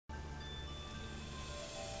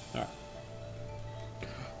Alright.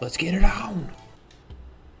 Let's get it on.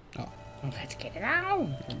 Oh. Let's get it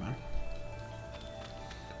on. Never mind.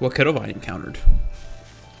 What could have I encountered?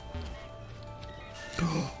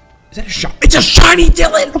 Is that a shot? It's a shiny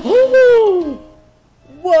Dylan! Ooh!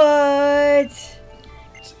 What?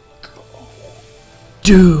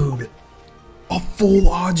 Dude! A full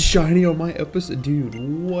odds shiny on my episode. Dude,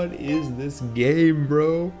 what is this game,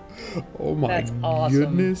 bro? Oh my That's awesome.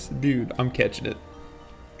 goodness. Dude, I'm catching it.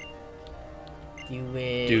 Do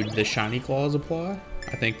it. Dude, the shiny claws apply?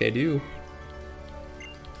 I think they do.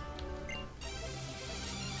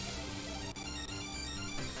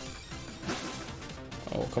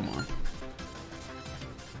 Oh, come on.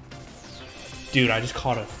 Dude, I just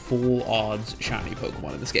caught a full odds shiny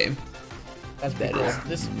Pokemon in this game. That's That cool. is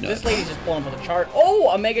This nuts. lady's just pulling for the chart. Oh,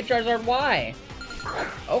 a Mega Charizard Y.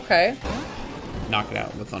 Okay. Knock it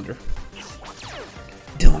out with thunder.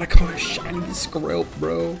 Dylan, I caught a shiny skrelp,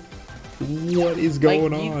 bro. What is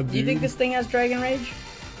going on, dude? Do you think this thing has Dragon Rage?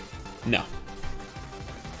 No.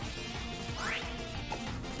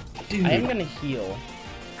 Dude. I am gonna heal.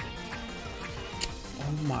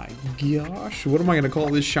 Oh my gosh. What am I gonna call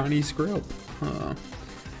this shiny skrelp? Huh.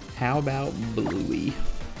 How about Bluey?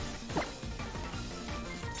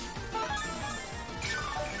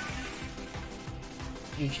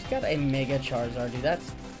 Dude, she's got a Mega Charizard, dude.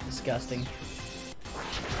 That's disgusting.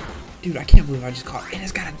 Dude, I can't believe I just caught it. And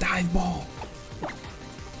it's got a dive ball.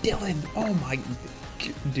 Dylan, oh my...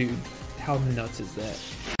 Dude, how nuts is that?